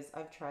that, because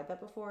I've tried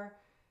that before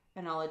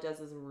and all it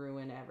does is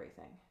ruin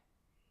everything.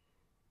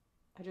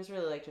 I just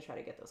really like to try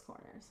to get those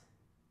corners.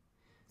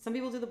 Some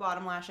people do the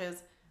bottom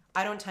lashes.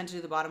 I don't tend to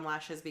do the bottom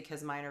lashes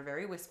because mine are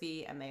very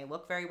wispy and they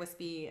look very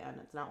wispy and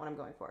it's not what I'm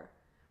going for.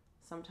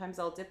 Sometimes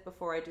I'll dip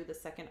before I do the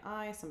second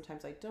eye.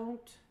 Sometimes I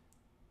don't.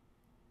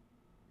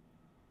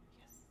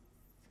 Yes,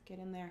 get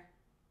in there.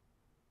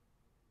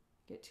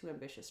 Get too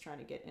ambitious trying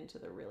to get into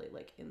the really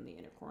like in the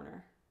inner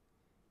corner.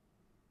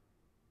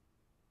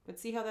 But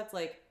see how that's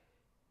like,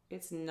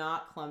 it's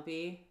not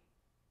clumpy.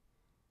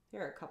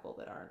 There are a couple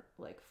that aren't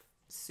like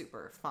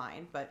super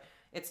fine, but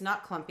it's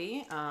not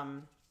clumpy,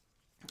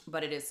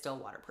 but it is still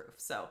waterproof.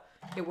 So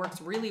it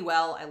works really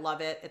well. I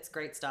love it. It's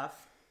great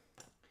stuff.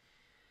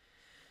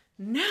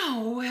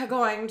 Now we're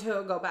going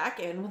to go back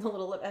in with a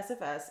little of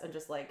SFS and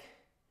just like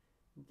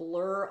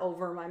blur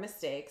over my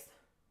mistakes.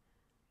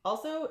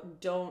 Also,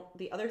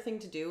 the other thing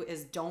to do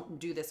is don't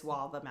do this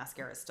while the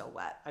mascara is still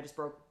wet. I just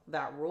broke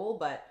that rule,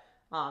 but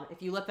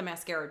if you let the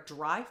mascara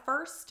dry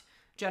first,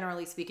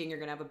 generally speaking, you're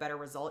gonna have a better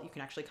result. You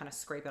can actually kind of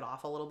scrape it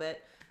off a little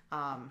bit.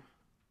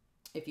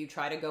 If you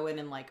try to go in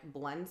and like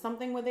blend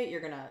something with it,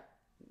 you're gonna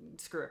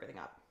screw everything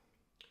up.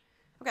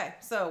 Okay,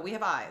 so we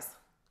have eyes.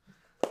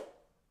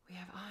 We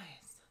have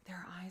eyes. There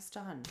are eyes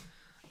done.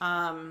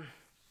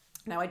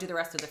 Now I do the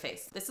rest of the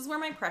face. This is where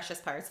my precious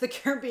Pirates of the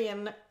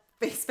Caribbean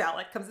face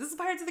palette comes. This is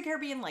Pirates of the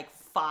Caribbean like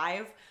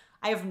 5.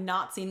 I have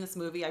not seen this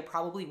movie. I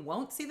probably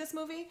won't see this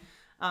movie,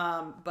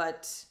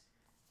 but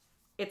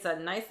it's a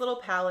nice little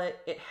palette.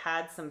 It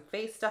had some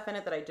face stuff in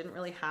it that I didn't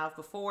really have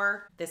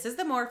before. This is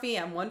the Morphe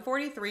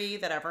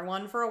M143 that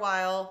everyone for a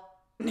while,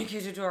 Nikki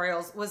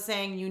Tutorials, was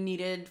saying you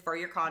needed for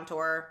your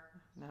contour.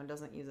 No, it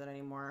doesn't use it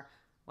anymore.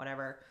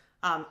 Whatever.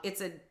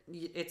 It's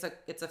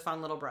a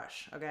fun little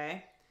brush,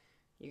 okay?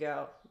 You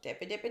go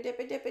dippy, dippy,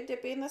 dippy, dippy,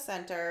 dippy in the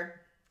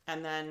center,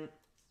 and then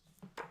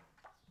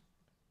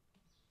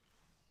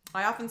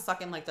I often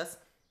suck in like this.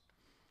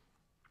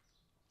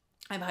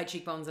 I have high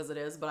cheekbones as it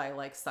is, but I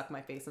like suck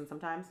my face in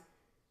sometimes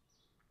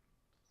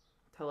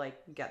to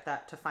like get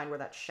that, to find where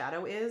that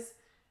shadow is.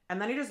 And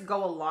then you just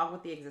go along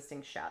with the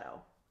existing shadow.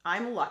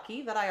 I'm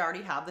lucky that I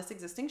already have this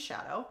existing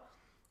shadow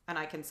and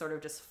I can sort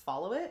of just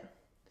follow it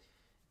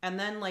and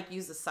then like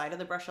use the side of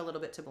the brush a little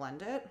bit to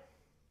blend it.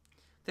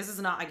 This is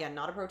not, again,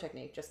 not a pro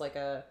technique, just like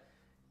a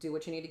do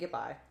what you need to get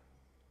by.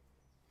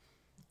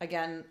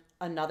 Again,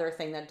 another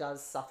thing that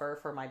does suffer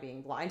for my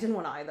being blind in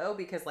one eye though,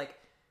 because like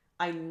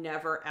I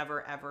never,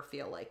 ever, ever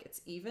feel like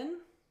it's even.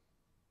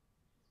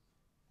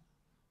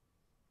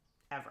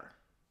 Ever.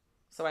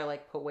 So I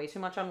like put way too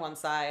much on one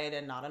side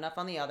and not enough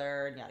on the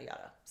other and yada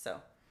yada. So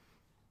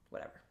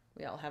whatever.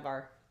 We all have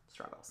our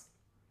struggles.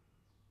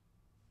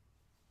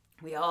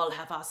 We all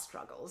have our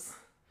struggles.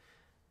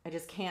 I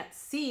just can't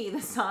see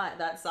the side,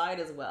 that side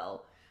as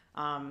well.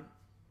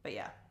 But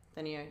yeah,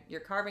 then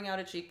you're carving out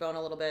a cheekbone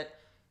a little bit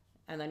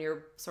and then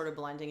you're sort of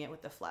blending it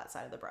with the flat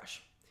side of the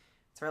brush.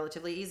 It's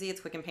relatively easy. It's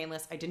quick and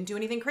painless. I didn't do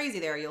anything crazy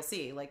there. You'll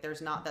see, like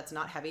that's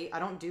not heavy. I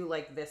don't do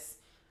like this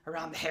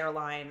around the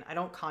hairline. I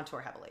don't contour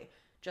heavily.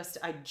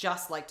 I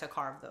just like to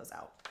carve those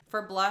out.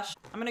 For blush,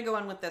 I'm gonna go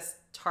in with this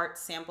Tarte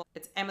sample.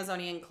 It's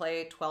Amazonian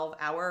Clay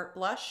 12-hour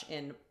blush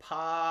in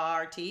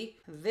Party.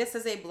 This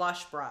is a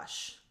blush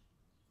brush.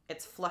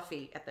 It's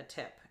fluffy at the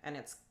tip and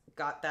it's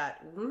got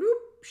that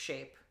whoop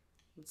shape.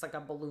 It's like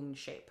a balloon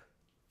shape.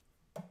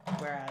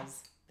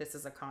 Whereas this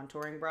is a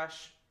contouring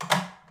brush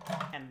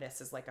and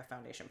this is like a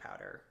foundation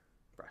powder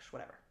brush,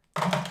 whatever.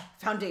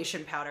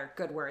 Foundation powder,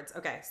 good words.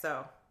 Okay,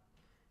 so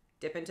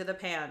dip into the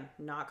pan,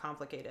 not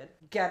complicated.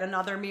 Get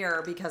another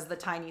mirror because the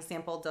tiny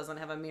sample doesn't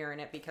have a mirror in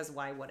it because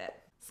why would it?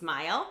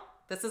 Smile.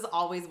 This is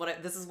always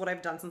this is what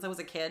I've done since I was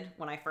a kid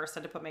when I first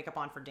had to put makeup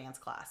on for dance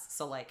class.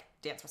 So like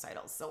dance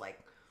recitals. So like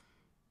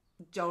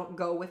don't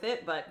go with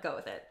it, but go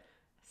with it.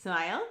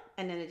 Smile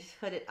and then just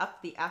put it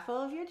up the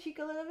apple of your cheek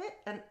a little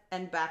bit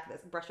and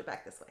brush it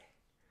back this way.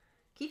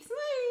 Keep smiling.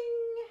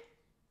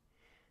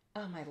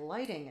 Oh, my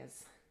lighting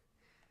is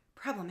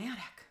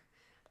problematic.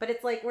 But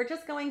it's like, we're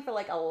just going for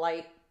like a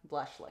light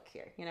blush look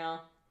here, you know?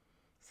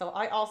 So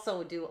I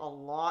also do a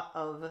lot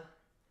of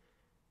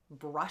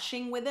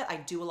brushing with it. I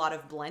do a lot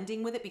of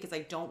blending with it because I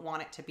don't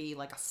want it to be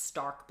like a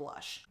stark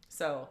blush.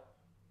 So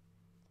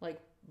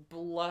like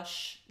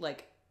blush,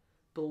 like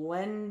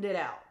blend it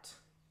out.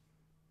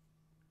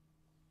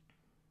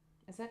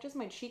 Is that just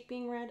my cheek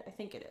being red? I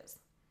think it is.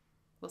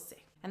 We'll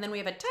see. And then we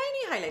have a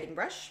tiny highlighting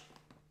brush.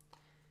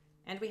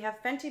 And we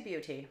have Fenty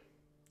Beauty.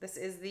 This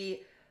is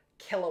the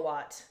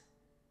Kilowatt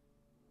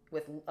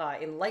with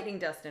in lightning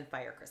dust and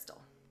fire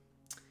crystal.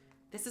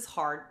 This is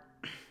hard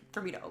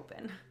for me to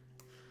open.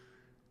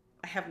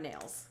 I have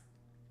nails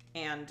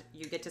and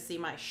you get to see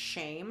my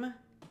shame.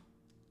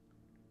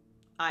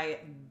 I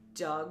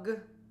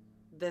dug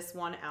this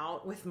one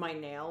out with my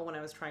nail when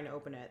I was trying to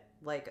open it,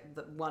 like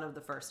one of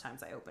the first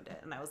times I opened it,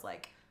 and I was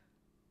like,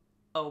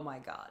 oh my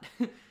God.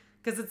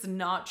 Because it's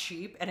not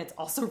cheap and it's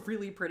also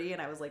really pretty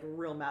and I was like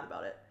real mad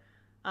about it.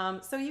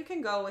 So you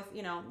can go with,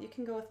 you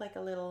can go with like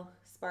a little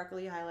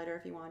sparkly highlighter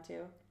if you want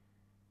to.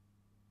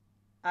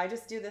 I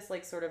just do this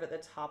like sort of at the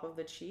top of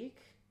the cheek.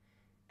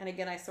 And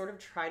again, I sort of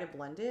try to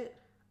blend it.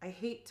 I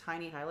hate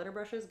tiny highlighter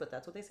brushes, but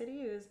that's what they say to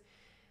use.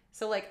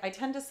 So like I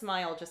tend to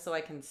smile just so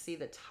I can see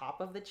the top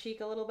of the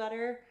cheek a little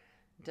better,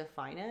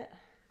 define it.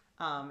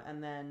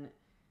 And then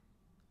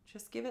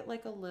just give it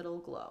like a little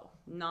glow.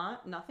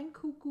 Nothing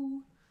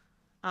cuckoo.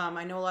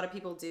 I know a lot of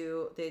people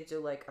they do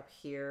like up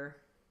here.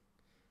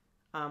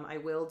 I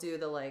will do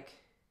the like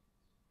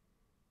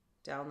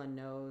down the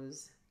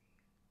nose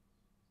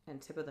and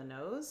tip of the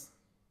nose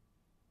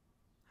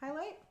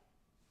highlight.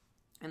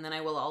 And then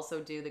I will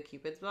also do the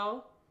Cupid's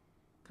bow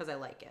because I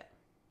like it.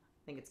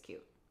 I think it's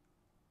cute.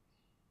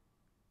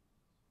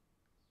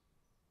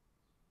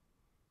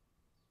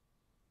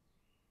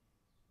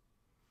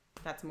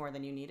 That's more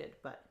than you needed,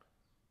 but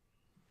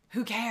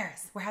who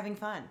cares? We're having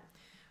fun.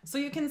 So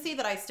you can see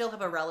that I still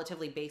have a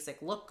relatively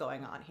basic look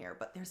going on here,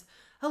 but there's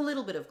a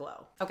little bit of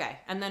glow. Okay,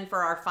 and then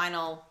for our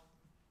final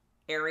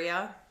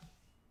area,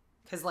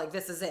 because like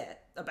this is it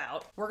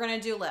about, we're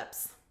gonna do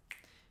lips.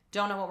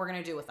 Don't know what we're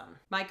gonna do with them.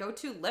 My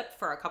go-to lip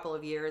for a couple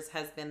of years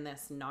has been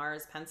this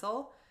NARS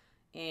pencil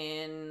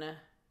in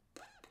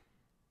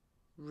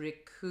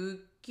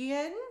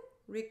Rikugian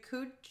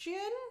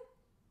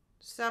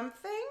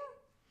something.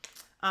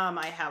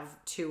 I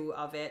have two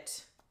of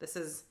it. This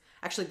is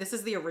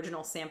the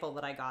original sample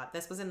that I got.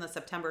 This was in the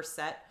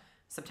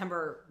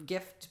September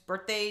gift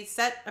birthday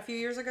set a few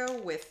years ago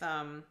with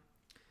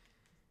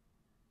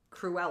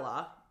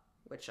Cruella,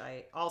 which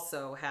I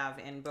also have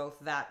in both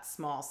that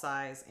small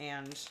size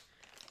and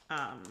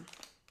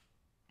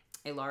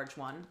a large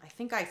one. I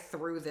think I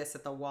threw this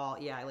at the wall.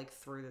 Yeah, I like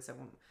threw this at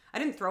one. I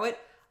didn't throw it.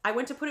 I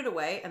went to put it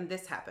away and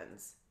this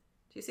happens.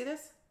 Do you see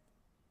this?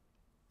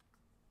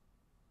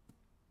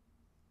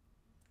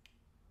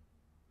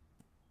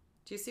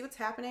 Do you see what's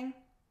happening?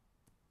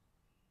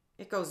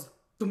 It goes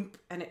thump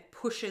and it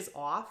pushes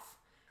off.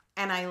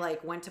 And I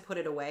like went to put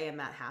it away and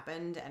that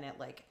happened and it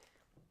like,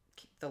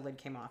 the lid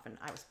came off and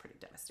I was pretty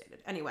devastated.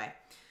 Anyway,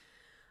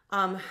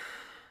 Um,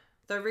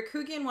 the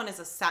Rikugian one is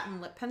a satin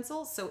lip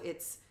pencil, so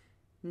it's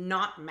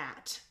not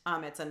matte.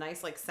 It's a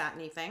nice like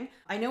satiny thing.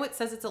 I know it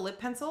says it's a lip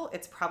pencil.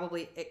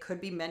 It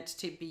could be meant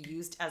to be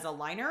used as a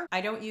liner.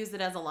 I don't use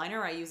it as a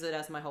liner. I use it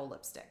as my whole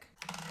lipstick.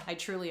 I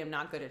truly am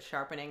not good at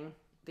sharpening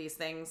these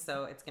things,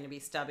 so it's gonna be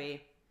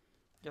stubby.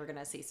 You're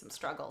gonna see some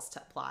struggles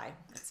to apply.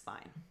 It's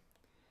fine.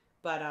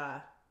 But,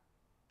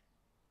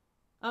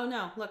 oh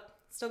no, look,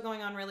 still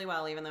going on really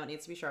well, even though it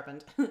needs to be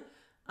sharpened.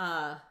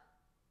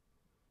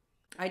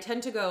 I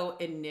tend to go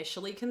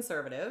initially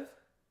conservative,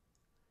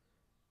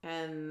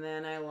 and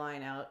then I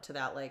line out to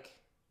that like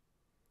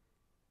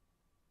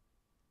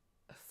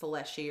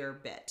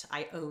fleshier bit.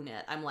 I own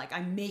it. I'm like,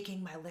 I'm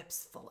making my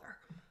lips fuller.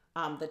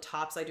 The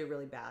tops I do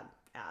really bad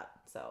at,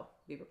 so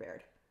be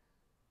prepared.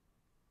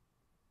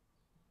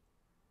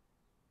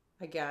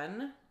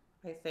 Again,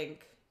 I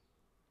think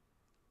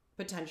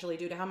potentially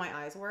due to how my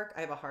eyes work,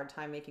 I have a hard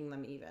time making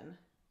them even.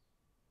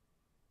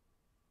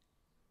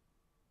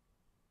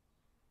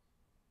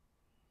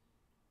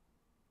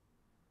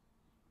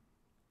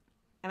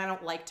 And I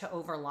don't like to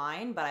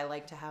overline, but I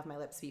like to have my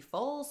lips be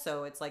full,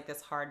 so it's like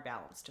this hard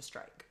balance to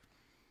strike.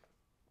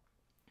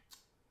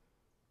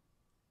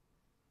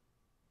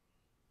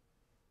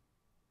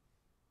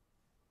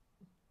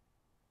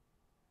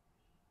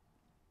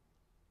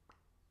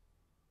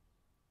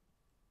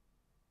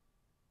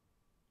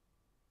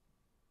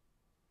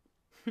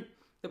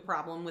 The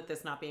problem with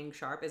this not being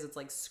sharp is it's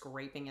like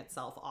scraping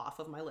itself off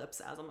of my lips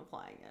as I'm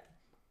applying it.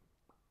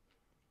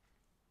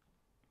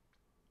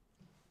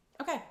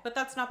 Okay, but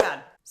that's not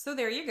bad. So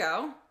there you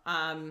go.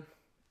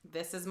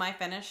 This is my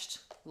finished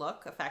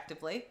look,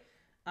 effectively.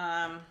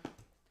 I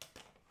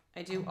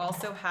do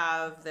also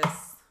have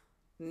this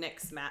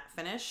NYX matte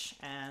finish,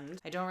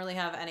 and I don't really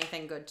have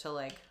anything good to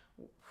like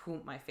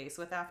whoop my face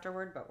with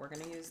afterward, but we're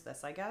gonna use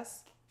this, I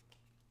guess.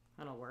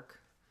 That'll work.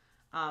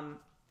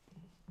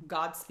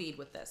 Godspeed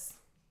with this.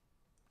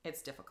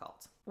 It's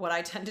difficult. What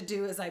I tend to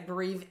do is I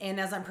breathe in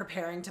as I'm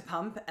preparing to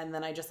pump, and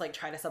then I just like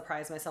try to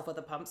surprise myself with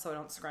a pump so I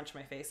don't scrunch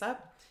my face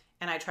up.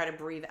 And I try to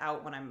breathe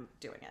out when I'm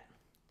doing it.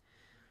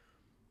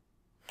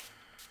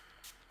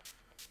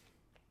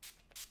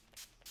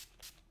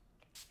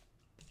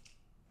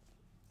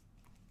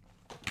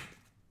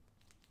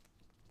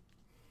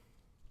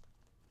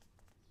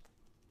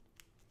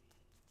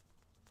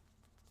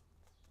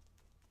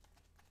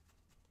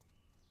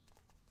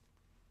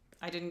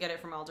 I didn't get it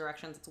from all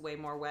directions. It's way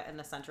more wet in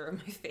the center of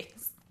my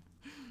face.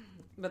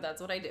 But that's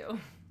what I do.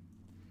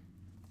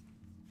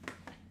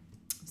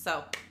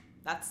 So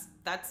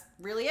that's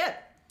really it.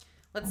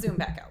 Let's zoom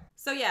back out.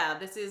 So yeah,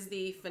 this is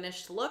the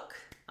finished look.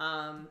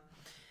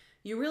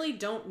 You really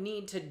don't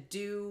need to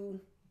do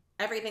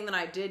everything that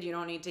I did. You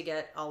don't need to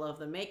get all of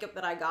the makeup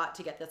that I got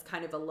to get this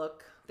kind of a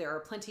look. There are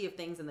plenty of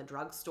things in the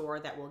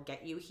drugstore that will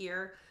get you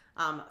here.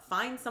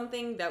 Find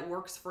something that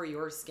works for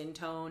your skin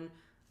tone.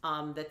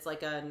 That's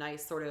like a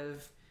nice sort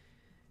of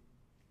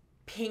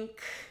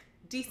pink,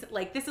 decent,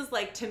 like this is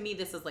like, to me,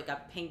 this is like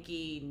a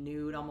pinky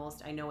nude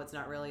almost. I know it's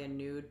not really a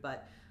nude,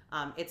 but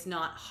it's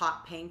not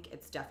hot pink.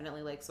 It's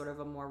definitely like sort of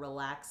a more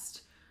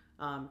relaxed,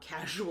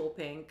 casual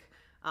pink.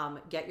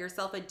 Get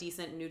yourself a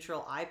decent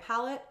neutral eye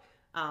palette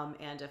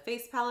and a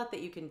face palette that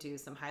you can do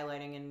some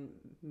highlighting and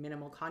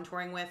minimal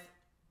contouring with.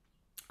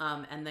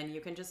 And then you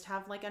can just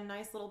have like a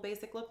nice little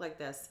basic look like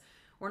this.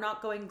 We're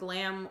not going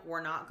glam.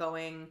 We're not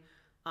going,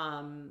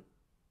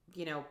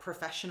 you know,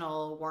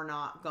 professional. We're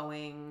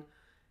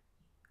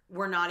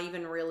not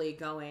even really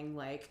going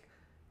like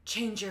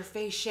change your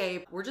face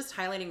shape. We're just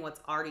highlighting what's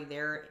already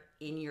there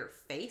in your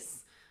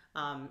face.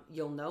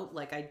 You'll note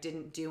like I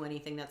didn't do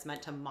anything that's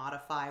meant to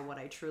modify what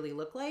I truly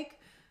look like.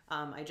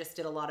 I just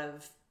did a lot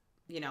of,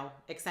 you know,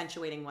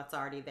 accentuating what's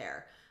already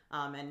there.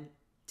 And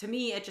to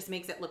me, it just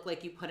makes it look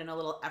like you put in a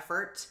little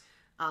effort.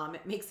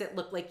 It makes it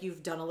look like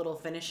you've done a little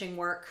finishing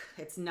work.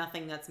 It's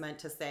nothing that's meant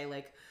to say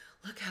like,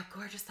 look how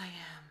gorgeous I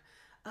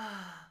am.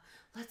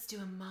 Let's do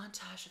a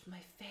montage of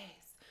my face.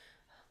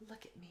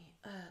 Look at me.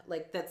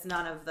 Like that's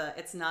none of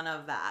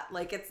that.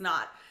 Like it's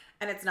not,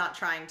 and it's not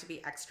trying to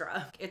be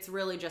extra. It's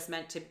really just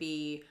meant to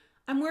be,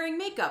 I'm wearing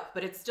makeup,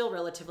 but it's still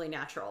relatively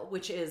natural,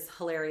 which is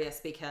hilarious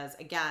because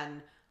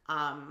again,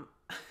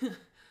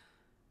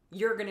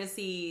 you're gonna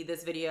see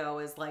this video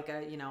is like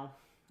a, you know,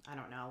 I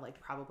don't know, like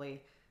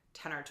probably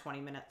 10 or 20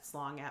 minutes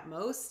long at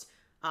most.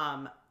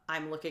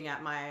 I'm looking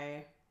at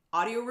my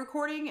audio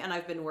recording and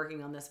I've been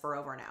working on this for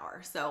over an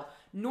hour. So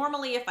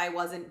normally if I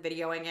wasn't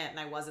videoing it and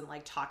I wasn't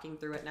like talking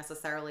through it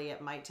necessarily,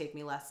 it might take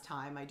me less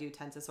time. I do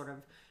tend to sort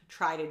of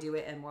try to do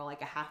it in more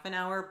like a half an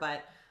hour,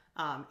 but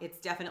it's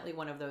definitely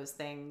one of those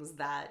things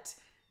that,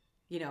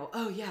 you know,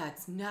 oh yeah,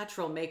 it's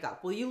natural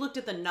makeup. Well, you looked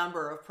at the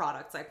number of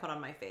products I put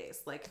on my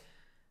face. Like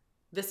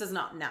this is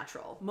not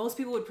natural. Most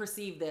people would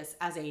perceive this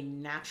as a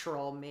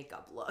natural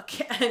makeup look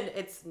and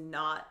it's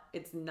not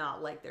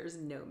like there's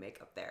no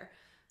makeup there.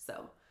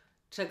 So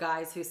to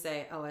guys who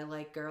say, oh, I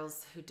like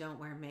girls who don't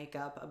wear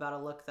makeup about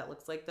a look that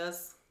looks like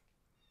this,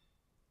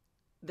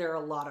 there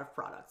are a lot of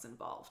products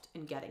involved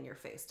in getting your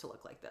face to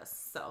look like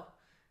this. So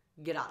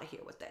get out of here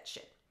with that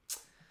shit.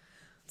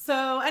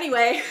 So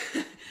anyway,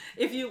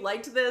 if you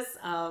liked this,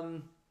 I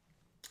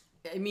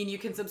mean, you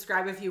can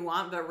subscribe if you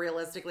want, but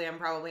realistically, I'm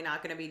probably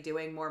not going to be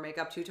doing more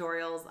makeup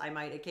tutorials. I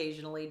might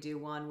occasionally do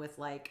one with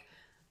like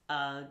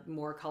a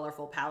more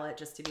colorful palette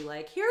just to be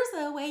like, here's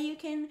a way you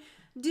can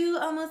do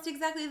almost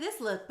exactly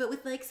this look, but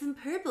with like some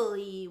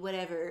purpley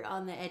whatever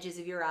on the edges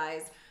of your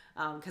eyes.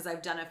 Because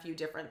I've done a few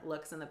different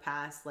looks in the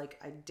past. Like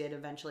I did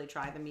eventually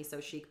try the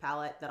Miso Chic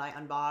palette that I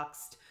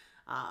unboxed.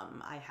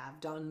 I have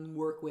done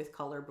work with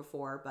color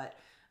before, but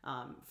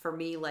for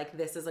me, like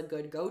this is a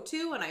good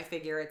go-to, and I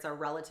figure it's a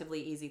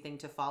relatively easy thing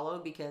to follow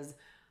because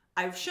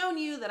I've shown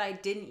you that I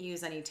didn't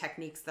use any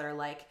techniques that are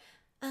like,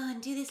 oh,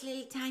 and do this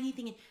little tiny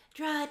thing and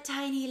draw a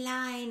tiny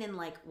line and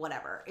like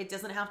whatever. It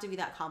doesn't have to be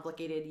that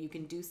complicated. You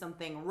can do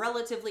something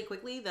relatively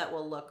quickly that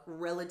will look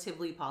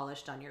relatively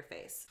polished on your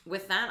face.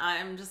 With that,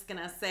 I'm just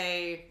gonna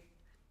say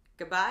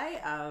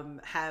goodbye.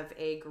 Have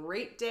a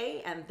great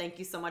day, and thank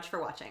you so much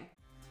for watching.